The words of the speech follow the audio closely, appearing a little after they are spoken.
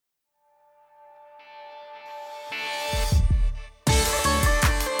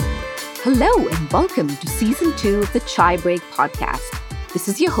Hello and welcome to Season 2 of the Chai Break Podcast. This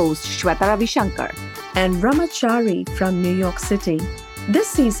is your host, Shweta Ravishankar. And Ramachari from New York City. This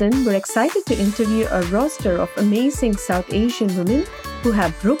season, we're excited to interview a roster of amazing South Asian women who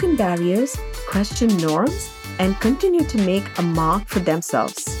have broken barriers, questioned norms, and continue to make a mark for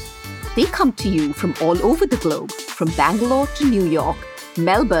themselves. They come to you from all over the globe, from Bangalore to New York,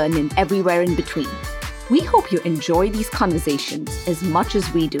 Melbourne, and everywhere in between. We hope you enjoy these conversations as much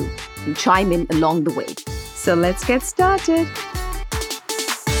as we do and chime in along the way. So let's get started.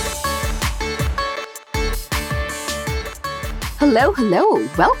 Hello.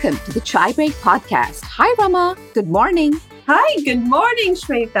 Welcome to the Chai Break Podcast. Hi, Rama. Good morning. Hi, good morning,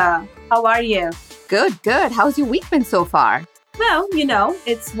 Shweta. How are you? Good. How's your week been so far? Well,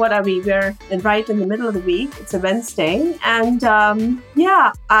 it's what are we? We're right in the middle of the week. It's a Wednesday. And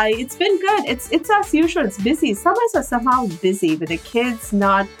it's been good. It's as usual. It's busy. Summers are somehow busy with the kids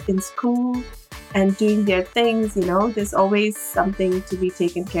not in school and doing their things. There's always something to be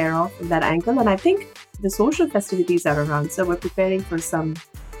taken care of in that angle. And I think the social festivities are around. So we're preparing for some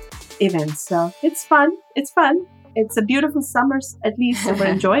events. So it's fun. It's a beautiful summer, at least, so we're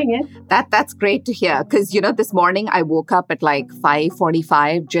enjoying it. That's great to hear. Because, this morning I woke up at like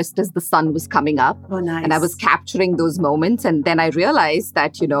 5:45 just as the sun was coming up. Oh, nice. And I was capturing those moments. And then I realized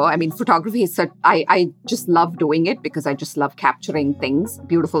that, photography is I just love doing it because I just love capturing things,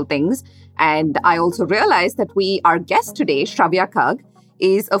 beautiful things. And I also realized that our guest today, Shravya Kag,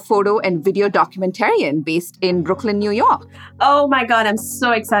 is a photo and video documentarian based in Brooklyn, New York. Oh my God, I'm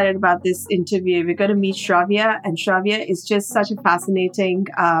so excited about this interview. We're going to meet Shravya, and Shravya is just such a fascinating,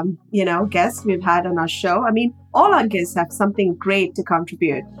 guest we've had on our show. All our guests have something great to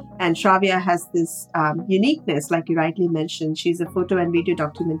contribute. And Shravya has this uniqueness, like you rightly mentioned. She's a photo and video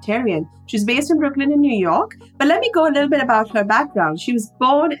documentarian. She's based in Brooklyn in New York. But let me go a little bit about her background. She was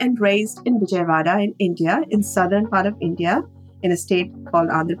born and raised in Vijayawada in India, in southern part of India, in a state called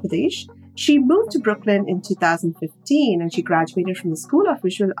Andhra Pradesh. She moved to Brooklyn in 2015 and she graduated from the School of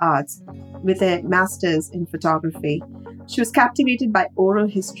Visual Arts with a master's in photography. She was captivated by oral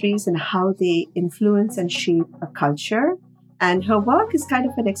histories and how they influence and shape a culture. And her work is kind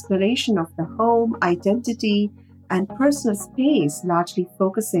of an exploration of the home, identity, and personal space, largely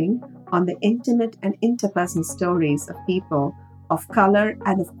focusing on the intimate and interpersonal stories of people of color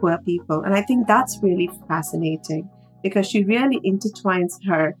and of queer people. And I think that's really fascinating, because she really intertwines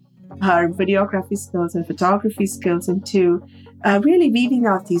her videography skills and photography skills into really weaving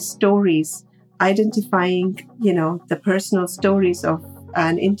out these stories, identifying, the personal stories of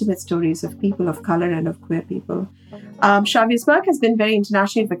and intimate stories of people of color and of queer people. Shravya's work has been very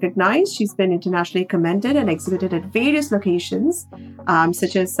internationally recognized. She's been internationally commended and exhibited at various locations,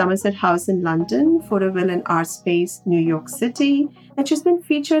 such as Somerset House in London, Photoville and Art Space, New York City, and she's been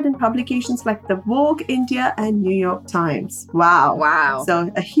featured in publications like the Vogue India and New York Times. Wow. So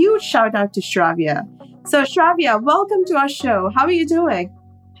a huge shout out to Shravya. So Shravya, welcome to our show. How are you doing?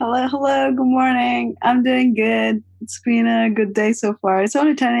 Hello. Good morning. I'm doing good. It's been a good day so far. It's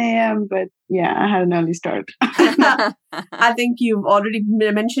only 10 a.m., but yeah, I had an early start. I think you've already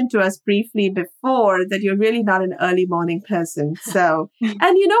mentioned to us briefly before that you're really not an early morning person. So,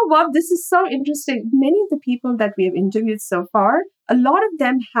 and you know what? This is so interesting. Many of the people that we have interviewed so far, a lot of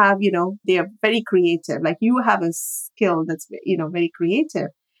them have, they are very creative. Like you have a skill that's, very creative.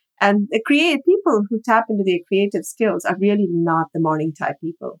 And the people who tap into their creative skills are really not the morning type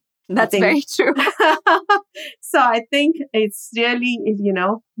people. That's very true. So I think it's really,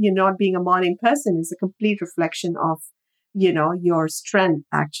 you're not being a morning person is a complete reflection of, your strength,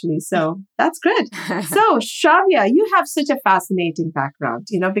 actually. So that's good. So Shravya, you have such a fascinating background,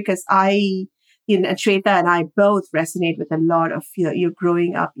 because Shweta and I both resonate with a lot of your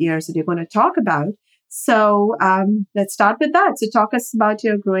growing up years that you're going to talk about. So let's start with that. So talk us about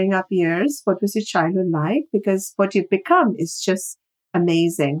your growing up years. What was your childhood like? Because what you've become is just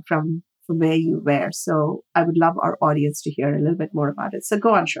amazing from where you were. So I would love our audience to hear a little bit more about it. So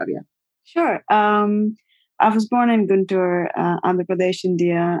go on, Shravya. Sure. I was born in Guntur, Andhra Pradesh,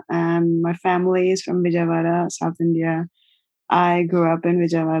 India, and my family is from Vijayawada, South India. I grew up in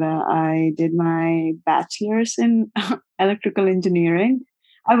Vijayawada. I did my bachelor's in electrical engineering.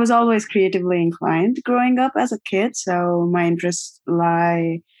 I was always creatively inclined growing up as a kid, so my interests were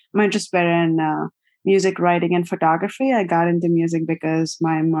in music writing and photography. I got into music because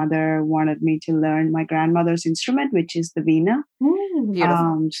my mother wanted me to learn my grandmother's instrument, which is the veena.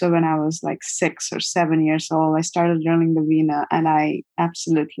 Beautiful. So when I was like 6 or 7 years old, I started learning the veena, and I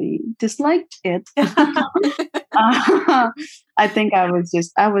absolutely disliked it. I think I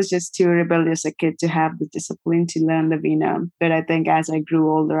was just too rebellious a kid to have the discipline to learn the veena. But I think as I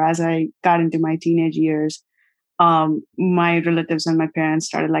grew older, as I got into my teenage years, my relatives and my parents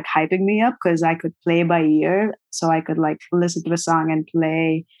started like hyping me up because I could play by ear. So I could like listen to a song and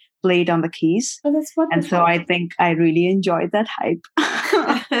play it on the keys. Oh, that's wonderful. And so I think I really enjoyed that hype.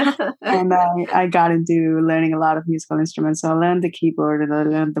 And I got into learning a lot of musical instruments. So I learned the keyboard and I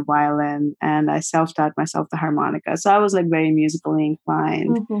learned the violin, and I self-taught myself the harmonica. So I was like very musically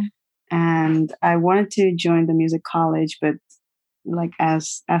inclined. And I wanted to join the music college, but like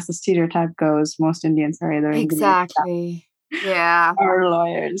as the stereotype goes, most Indians are either Exactly. Yeah. or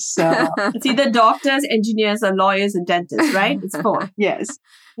lawyers. So It's either doctors, engineers, or lawyers and dentists, right? It's 4. yes.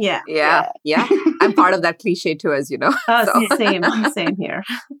 Yeah. Yeah. I'm part of that cliche too, as you know. So. Same here.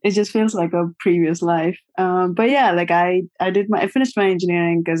 It just feels like a previous life. But yeah, like I finished my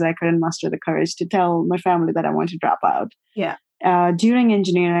engineering because I couldn't muster the courage to tell my family that I wanted to drop out. Yeah. During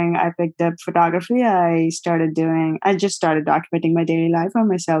engineering, I picked up photography. I just started documenting my daily life on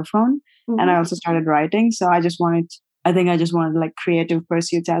my cell phone, and I also started writing. So I just wanted like creative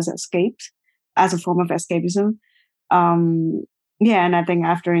pursuits as a form of escapism. And I think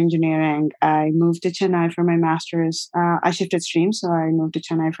after engineering, I moved to Chennai for my master's. I shifted streams, so I moved to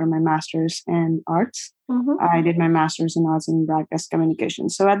Chennai for my master's in arts. I did my master's in arts and broadcast communication.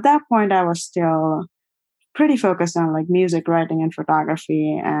 So at that point, I was still pretty focused on like music writing and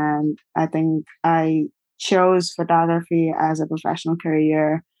photography. And I think I chose photography as a professional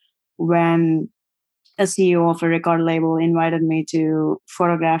career when a CEO of a record label invited me to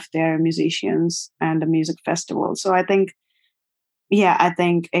photograph their musicians and a music festival. So I think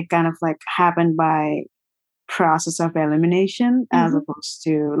it kind of like happened by process of elimination as opposed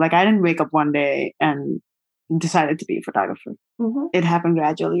to like I didn't wake up one day and decided to be a photographer. It happened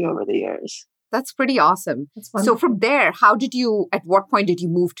gradually over the years. That's pretty awesome. So from there, at what point did you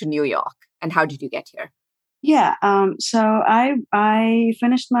move to New York, and how did you get here? Yeah. So I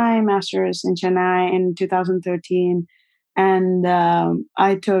finished my master's in Chennai in 2013, and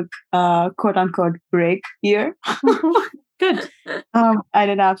I took a quote unquote break year. Good. I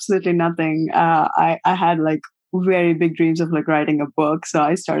did absolutely nothing. I had like very big dreams of like writing a book, so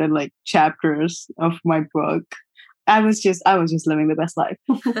I started like chapters of my book. I was just living the best life.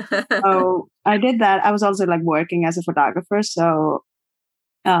 So I did that. I was also like working as a photographer. So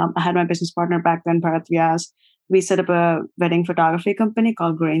I had my business partner back then, Bharat Vyas. We set up a wedding photography company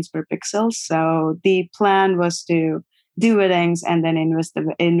called Grains Per Pixel. So the plan was to do weddings and then invest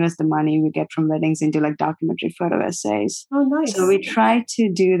the money we get from weddings into like documentary photo essays. Oh, nice. So we tried to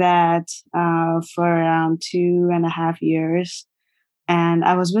do that for around 2.5 years. And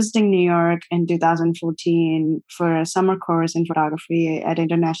I was visiting New York in 2014 for a summer course in photography at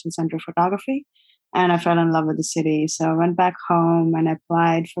International Center of Photography. And I fell in love with the city. So I went back home and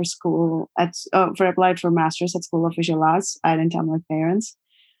applied for master's at School of Visual Arts. I didn't tell my parents.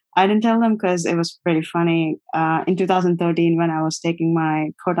 I didn't tell them because it was pretty funny. In 2013, when I was taking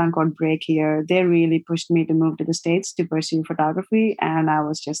my quote unquote break here, they really pushed me to move to the States to pursue photography. And I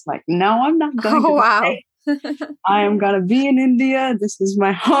was just like, no, I'm not going to the States. I am going to be in India. This is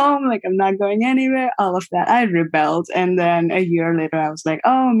my home. Like, I'm not going anywhere. All of that. I rebelled. And then a year later, I was like,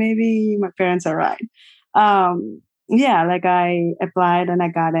 oh, maybe my parents are right. Like I applied and I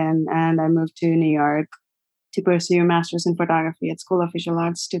got in and I moved to New York to pursue a master's in photography at School of Visual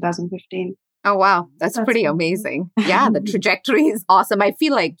Arts 2015. Oh, wow. That's pretty amazing. Yeah, the trajectory is awesome. I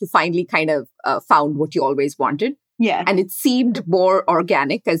feel like you finally kind of found what you always wanted. Yeah. And it seemed more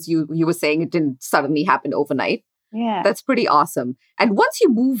organic, as you were saying, it didn't suddenly happen overnight. Yeah. That's pretty awesome. And once you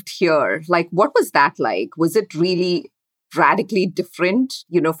moved here, like, what was that like? Was it really radically different?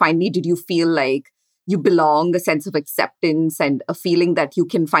 Finally, did you feel like you belong, a sense of acceptance and a feeling that you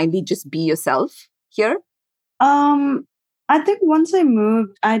can finally just be yourself here? I think once I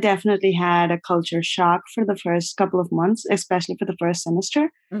moved, I definitely had a culture shock for the first couple of months, especially for the first semester.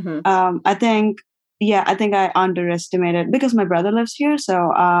 I think I underestimated because my brother lives here.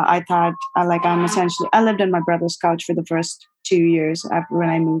 So I thought I lived on my brother's couch for the first 2 years after when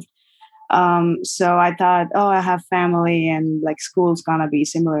I moved. So I thought, I have family and like school's gonna be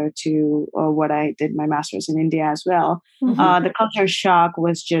similar to what I did my master's in India as well. The culture shock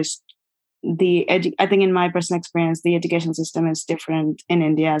was just I think in my personal experience, the education system is different in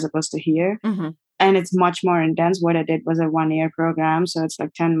India as opposed to here. and it's much more intense. What I did was a 1-year program. So it's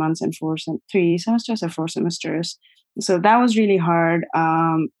like 10 months and 3 semesters or 4 semesters. So that was really hard.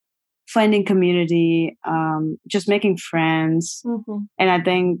 Finding community, just making friends. And I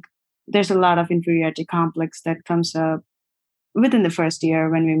think there's a lot of inferiority complex that comes up within the first year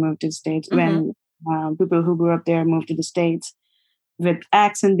when we moved to the States, when people who grew up there moved to the States, with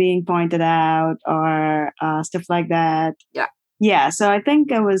accent being pointed out or stuff like that. Yeah. So I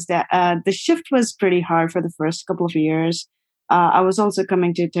think it was that the shift was pretty hard for the first couple of years. I was also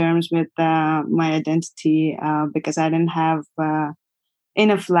coming to terms with my identity because I didn't have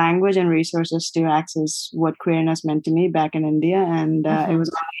enough language and resources to access what queerness meant to me back in India. And it was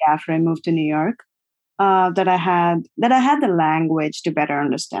only after I moved to New York that I had the language to better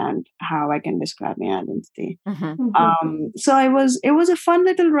understand how I can describe my identity. So it was a fun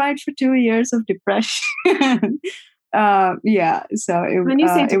little ride for 2 years of depression. So when you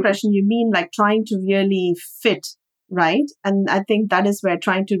say depression, you mean like trying to really fit, right? And I think that is where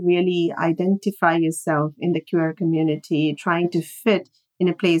trying to really identify yourself in the queer community, trying to fit in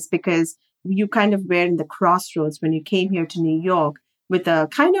a place, because you kind of were in the crossroads when you came here to New York with a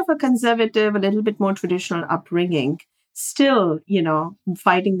kind of a conservative, a little bit more traditional upbringing, still,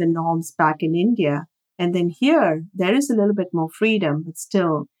 fighting the norms back in India. And then here, there is a little bit more freedom, but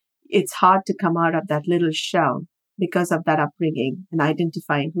still, it's hard to come out of that little shell because of that upbringing and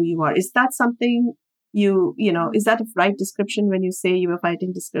identifying who you are. Is that something is that a right description when you say you were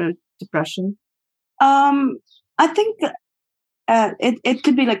fighting depression? I think it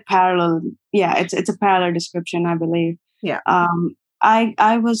could be like parallel. Yeah, it's a parallel description, I believe. Yeah.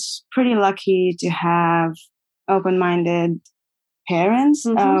 I was pretty lucky to have open-minded parents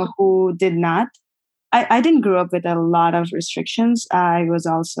who did not. I didn't grow up with a lot of restrictions. I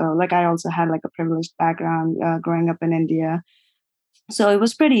also had like a privileged background growing up in India. So it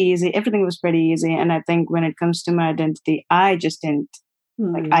was pretty easy. Everything was pretty easy. And I think when it comes to my identity, I just didn't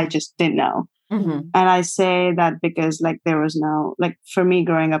know. And I say that because like there was no, like for me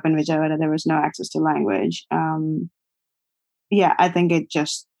growing up in Vijayawada, there was no access to language. I think it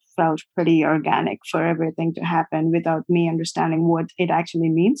just felt pretty organic for everything to happen without me understanding what it actually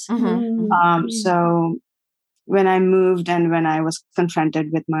means. So when I moved and when I was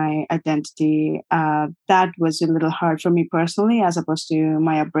confronted with my identity, that was a little hard for me personally, as opposed to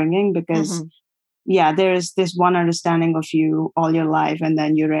my upbringing, because there's this one understanding of you all your life, and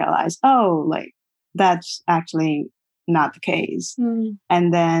then you realize, oh, like that's actually not the case.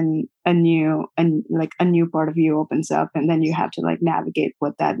 And then a new part of you opens up, and then you have to like navigate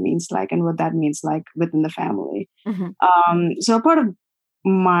what that means like, and what that means like within the family. So a part of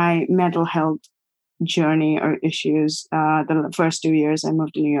my mental health journey or issues the first 2 years I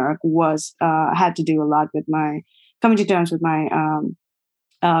moved to New York was had to do a lot with my coming to terms with my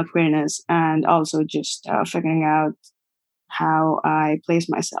queerness, and also just figuring out how I place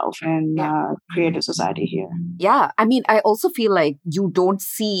myself in creative society here. Yeah. I mean, I also feel like you don't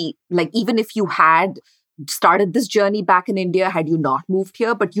see, like, even if you had started this journey back in India, had you not moved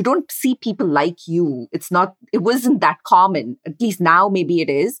here, but you don't see people like you. It wasn't that common. At least now maybe it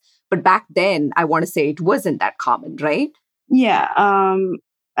is. But back then, I want to say it wasn't that common, right? Yeah.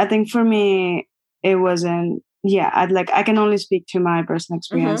 I think for me, it wasn't, I can only speak to my personal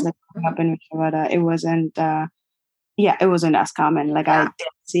experience. Like growing up in Vijayawada, it wasn't as common. Like I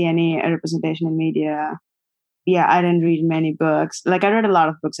didn't see any representation in media. I didn't read many books. Like I read a lot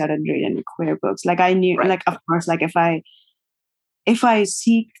of books. I didn't read any queer books. Like I knew, like, of course, like if I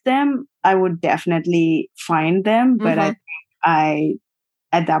seek them, I would definitely find them. But I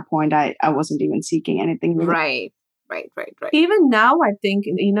at that point, I wasn't even seeking anything. Really. Right. Even now, I think,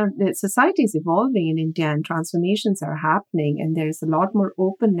 the society is evolving in India and transformations are happening, and there's a lot more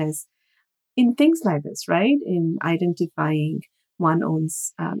openness in things like this, right? In identifying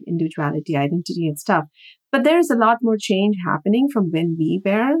one's own individuality, identity and stuff. But there is a lot more change happening from when we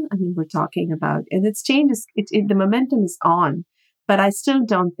were. I mean, we're talking about, and it's change the momentum is on, but I still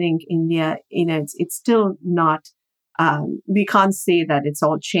don't think India, it's still not, we can't say that it's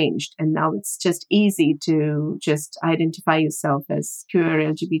all changed. And now it's just easy to just identify yourself as queer,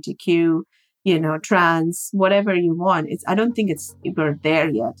 LGBTQ, trans, whatever you want. I don't think we're there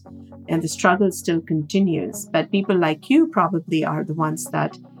yet. And the struggle still continues. But people like you probably are the ones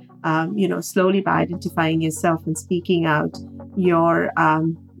that, slowly by identifying yourself and speaking out your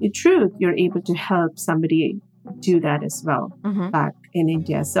truth, you're able to help somebody do that as well back in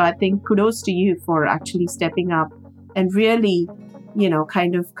India. So I think kudos to you for actually stepping up and really,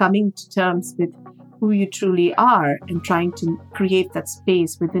 kind of coming to terms with who you truly are and trying to create that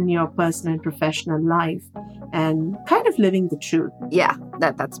space within your personal and professional life and kind of living the truth. Yeah,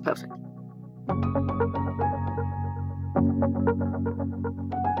 that's perfect. With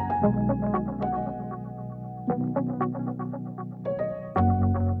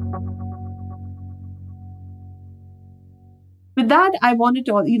that, I wanted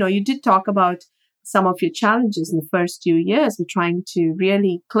to, you did talk about some of your challenges in the first few years with trying to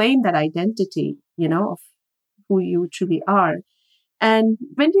really claim that identity, of who you truly are. And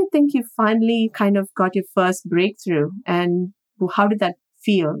when do you think you finally kind of got your first breakthrough? And how did that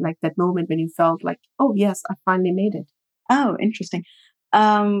feel, like that moment when you felt like, oh, yes, I finally made it? Oh, interesting.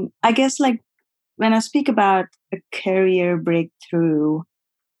 I guess like when I speak about a career breakthrough,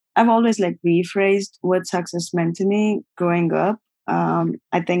 I've always like rephrased what success meant to me growing up.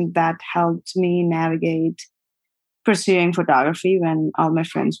 I think that helped me navigate pursuing photography when all my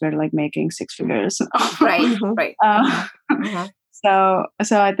friends were like making six figures. Right, right. Uh, so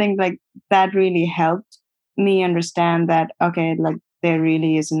I think like that really helped me understand that okay, like there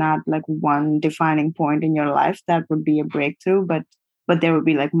really is not like one defining point in your life that would be a breakthrough, but there would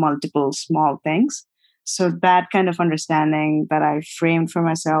be like multiple small things. So that kind of understanding that I framed for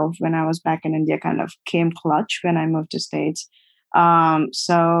myself when I was back in India kind of came clutch when I moved to States.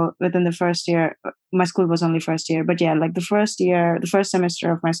 So within the first year, my school was only first year, but yeah, like the first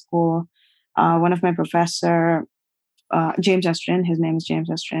semester of my school, one of my professor, James Estrin, his name is James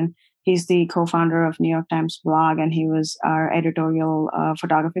Estrin. He's the co-founder of New York Times blog, and he was our editorial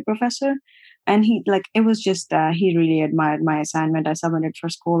photography professor. And he like it was just he really admired my assignment I submitted for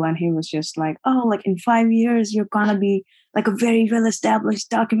school, and he was just like, "Oh, like in 5 years, you're gonna be like a very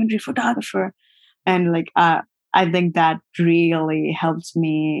well-established documentary photographer." And like I think that really helped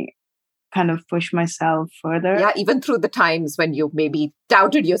me kind of push myself further. Yeah, even through the times when you maybe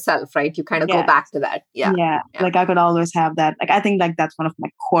doubted yourself, right? You kind of go back to that. Yeah. Like I could always have that. Like I think like that's one of my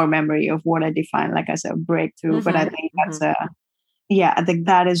core memory of what I define like as a breakthrough. But I think that's I think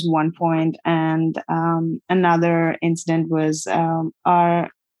that is one point. And another incident was our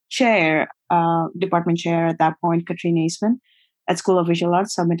chair, department chair at that point, Katrina Eastman, at School of Visual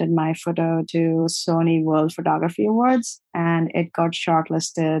Arts, submitted my photo to Sony World Photography Awards, and it got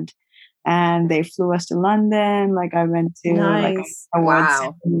shortlisted. And they flew us to London. Like I went to like awards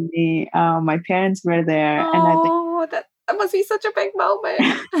ceremony. My parents were there, and I think that must be such a big moment.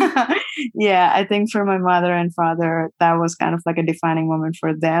 Yeah, I think for my mother and father, that was kind of like a defining moment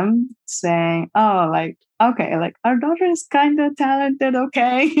for them, saying, "Oh, like okay, like our daughter is kind of talented.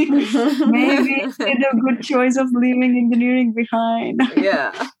 Okay, maybe did a good choice of leaving engineering behind."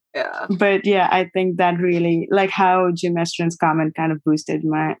 Yeah. Yeah. But yeah, I think that really like how Jim Estrin's comment kind of boosted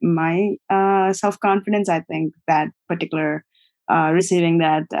my self-confidence. I think that particular receiving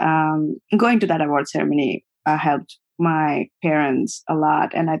that going to that award ceremony helped my parents a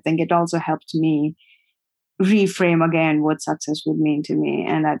lot, and I think it also helped me reframe again what success would mean to me.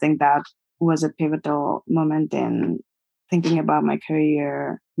 And I think that was a pivotal moment in thinking about my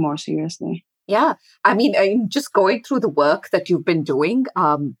career more seriously. Yeah. I mean, just going through the work that you've been doing,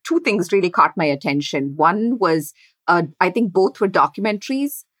 two things really caught my attention. One was, I think both were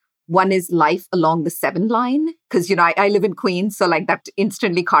documentaries. One is Life Along the Seven Line, because, I live in Queens, so like that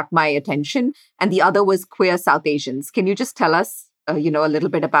instantly caught my attention. And the other was Queer South Asians. Can you just tell us, a little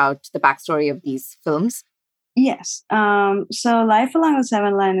bit about the backstory of these films? Yes. So Life Along the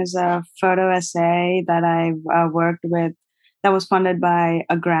Seven Line is a photo essay that I've worked with that was funded by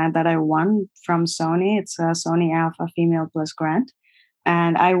a grant that I won from Sony. It's a Sony Alpha Female Plus grant.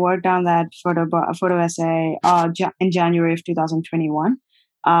 And I worked on that photo essay in January of 2021.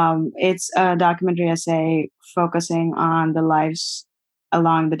 It's a documentary essay focusing on the lives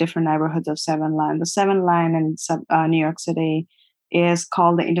along the different neighborhoods of Seven Line. The Seven Line in New York City is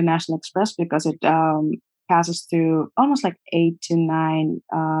called the International Express because it passes through almost like 8 to 9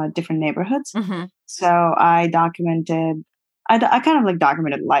 different neighborhoods. So I kind of like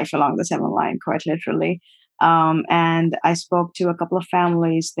documented life along the Seven Line quite literally. And I spoke to a couple of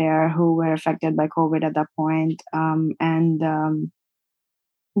families there who were affected by COVID at that point. And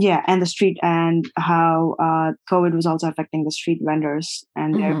the street and how COVID was also affecting the street vendors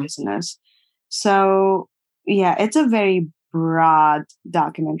and their business. So yeah, it's a very broad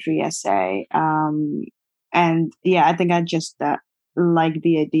documentary essay. And yeah, I think I just like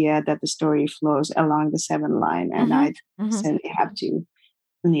the idea that the story flows along the Seven Line, and I certainly have to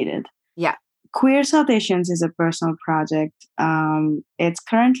lead it. Yeah. Queer South Asians is a personal project. It's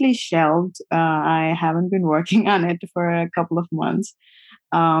currently shelved. I haven't been working on it for a couple of months.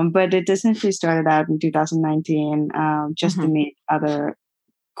 But it essentially started out in 2019 just to meet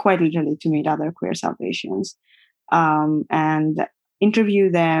quite literally to meet other queer South Asians and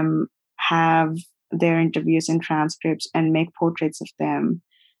interview them, have their interviews and transcripts, and make portraits of them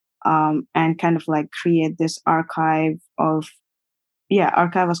and kind of like create this archive of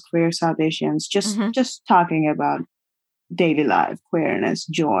queer South Asians, just talking about daily life, queerness,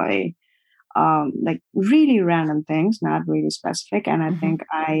 joy, like really random things, not really specific. And I think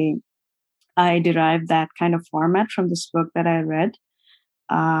I derived that kind of format from this book that I read.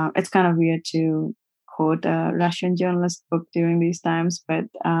 It's kind of weird to quote a Russian journalist book during these times, but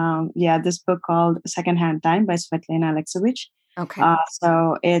this book called Secondhand Time by Svetlana Alexievich. Okay.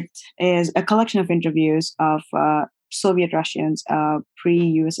 So it is a collection of interviews of Soviet Russians,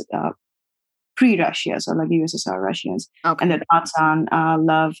 pre-Russia, so like USSR Russians, and their thoughts on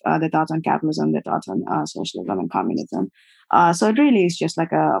love, their thoughts on capitalism, their thoughts on socialism and communism. So it really is just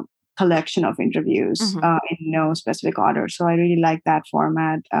like a collection of interviews in no specific order. So I really like that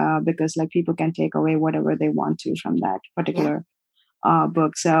format because like people can take away whatever they want to from that particular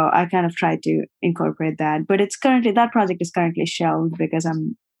book. So I kind of try to incorporate that, but that project is currently shelved because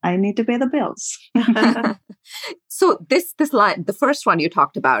I need to pay the bills. So this line, the first one you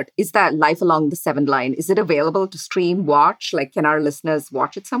talked about, is that Life Along the Seven line. Is it available to stream, watch? Like, can our listeners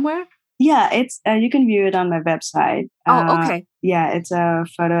watch it somewhere? Yeah, it's you can view it on my website. Oh, okay. Yeah, it's a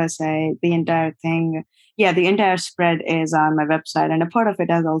photo essay. The entire thing. Yeah, the entire spread is on my website, and a part of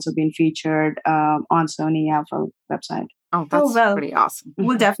it has also been featured on Sony Alpha website. Oh, that's pretty awesome.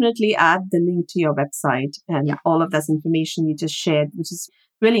 We'll definitely add the link to your website and all of this information you just shared, which is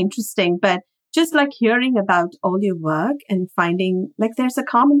really interesting. But just like hearing about all your work and finding, like, there's a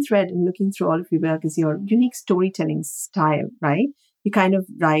common thread in looking through all of your work is your unique storytelling style, right? You kind of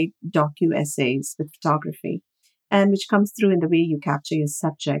write docu-essays with photography, and which comes through in the way you capture your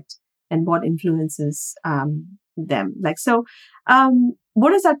subject and what influences them. Like, so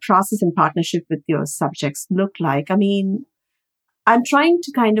what does that process in partnership with your subjects look like? I mean, I'm trying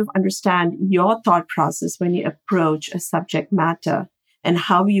to kind of understand your thought process when you approach a subject matter and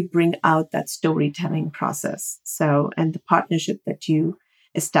how you bring out that storytelling process. So, and the partnership that you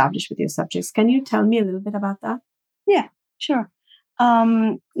establish with your subjects. Can you tell me a little bit about that? Yeah, sure.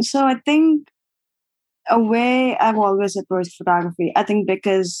 So I think a way I've always approached photography, I think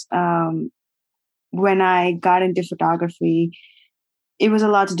because when I got into photography, it was a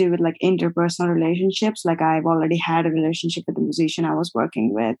lot to do with like interpersonal relationships. Like I've already had a relationship with the musician I was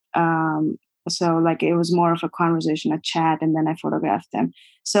working with. So like it was more of a conversation, a chat, and then I photographed them.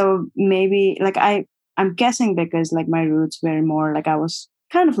 So maybe like I'm guessing because like my roots were more like I was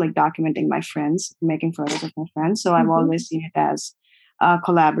kind of like documenting my friends, making photos of my friends. So I've always seen it as a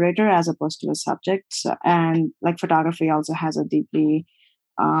collaborator as opposed to a subject. So, and like photography also has a deeply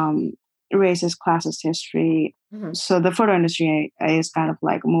racist, classist history. So the photo industry is kind of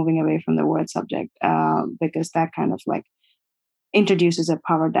like moving away from the word subject because that kind of like introduces a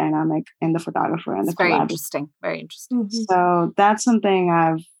power dynamic in the photographer and the collaborator. Very interesting. So that's something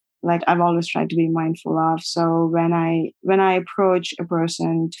I've always tried to be mindful of. So when I approach a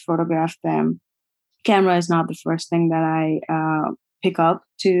person to photograph them, camera is not the first thing that I pick up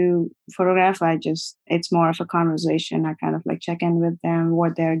to photograph. It's more of a conversation. I kind of like check in with them,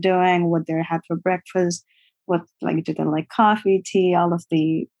 what they're doing, what they had for breakfast, what like did they like coffee, tea, all of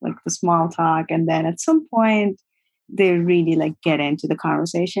the like the small talk, and then at some point they really like get into the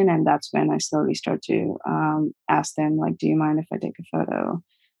conversation, and that's when I slowly start to ask them like, do you mind if I take a photo?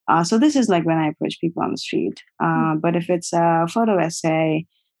 So this is like when I approach people on the street. But if it's a photo essay,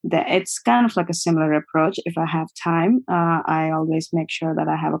 it's kind of like a similar approach. If I have time, I always make sure that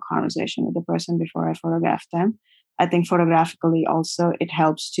I have a conversation with the person before I photograph them. I think photographically also it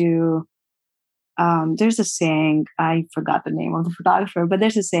helps to, there's a saying, I forgot the name of the photographer, but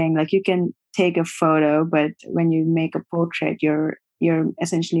there's a saying like you can take a photo, but when you make a portrait, you're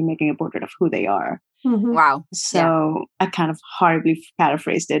essentially making a portrait of who they are. Wow. So I kind of horribly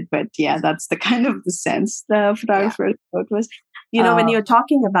paraphrased it, but yeah, that's the kind of the sense the photographer thought was. You know, when you're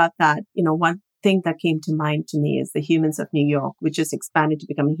talking about that, you know, one thing that came to mind to me is the Humans of New York, which just expanded to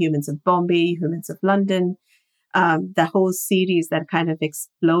becoming Humans of Bombay, Humans of London, the whole series that kind of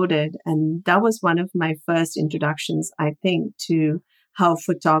exploded. And that was one of my first introductions, I think, to how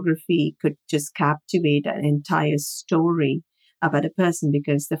photography could just captivate an entire story about a person,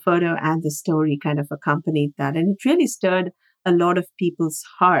 because the photo and the story kind of accompanied that. And it really stirred a lot of people's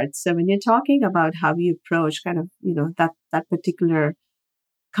hearts. So when you're talking about how you approach kind of, you know, that particular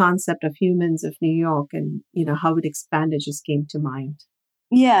concept of Humans of New York and, you know, how it expanded just came to mind.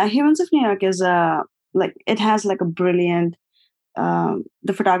 Yeah, Humans of New York is it has like a brilliant,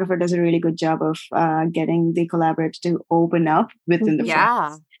 the photographer does a really good job of getting the collaborator to open up within the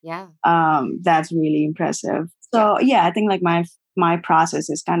process. That's really impressive. So I think like my process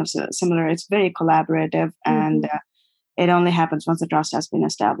is kind of similar. It's very collaborative, and it only happens once the trust has been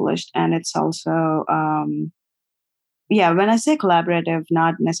established. And it's also, when I say collaborative,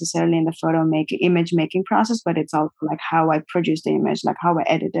 not necessarily in the image making process, but it's also like how I produce the image, like how I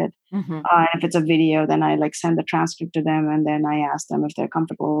edit it. If it's a video, then I like send the transcript to them, and then I ask them if they're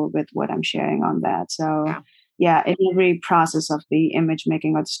comfortable with what I'm sharing on that. So in every process of the image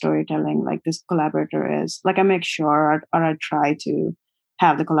making or the storytelling, like this collaborator is like, I make sure or I try to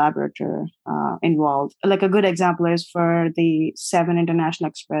have the collaborator involved. Like a good example is for the 7 International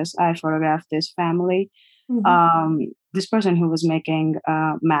Express, I photographed this family. This person who was making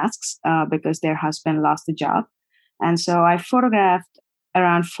masks because their husband lost the job. And so I photographed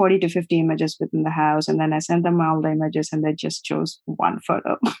around 40 to 50 images within the house. And then I sent them all the images and they just chose one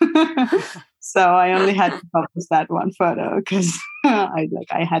photo. So I only had to publish that one photo because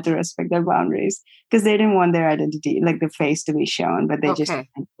I had to respect their boundaries because they didn't want their identity, like the face to be shown, but they just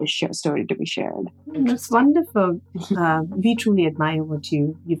wanted the story to be shared. That's wonderful. We truly admire what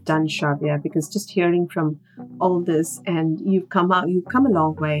you've done, Shravya, because just hearing from all this, and you've come a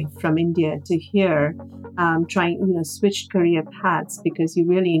long way from India to here, switched career paths because you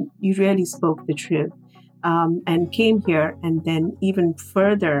really spoke the truth. And came here and then even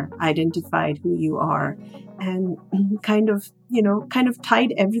further identified who you are and kind of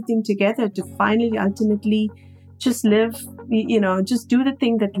tied everything together to finally ultimately just live, just do the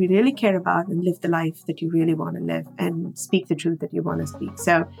thing that we really care about and live the life that you really want to live and speak the truth that you want to speak.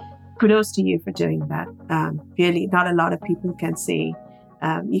 So kudos to you for doing that. Really, not a lot of people can say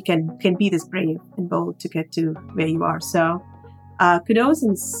you can be this brave and bold to get to where you are. So kudos,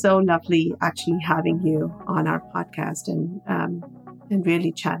 and so lovely actually having you on our podcast and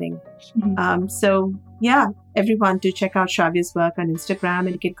really chatting. Everyone do check out Shravya's work on Instagram,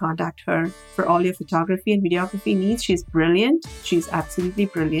 and you can contact her for all your photography and videography needs. She's brilliant. She's absolutely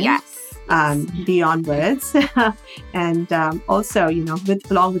brilliant. Yes. Beyond words. And also,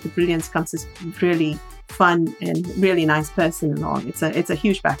 along with the brilliance comes this really fun and really nice person along. It's a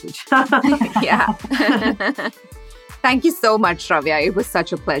huge package. Yeah. Thank you so much, Shravya. It was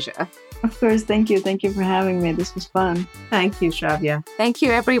such a pleasure. Of course. Thank you. Thank you for having me. This was fun. Thank you, Shravya. Thank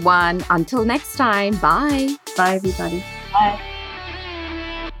you, everyone. Until next time. Bye. Bye, everybody. Bye.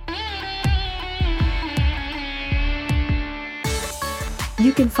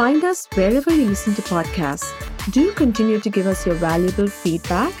 You can find us wherever you listen to podcasts. Do continue to give us your valuable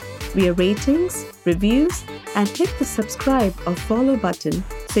feedback via ratings, reviews, and hit the subscribe or follow button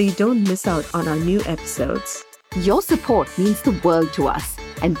so you don't miss out on our new episodes. Your support means the world to us.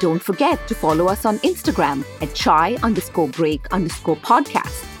 And don't forget to follow us on Instagram at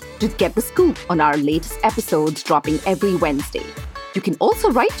chai_break_podcast to get the scoop on our latest episodes dropping every Wednesday. You can also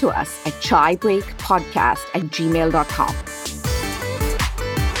write to us at chaibreakpodcast@gmail.com.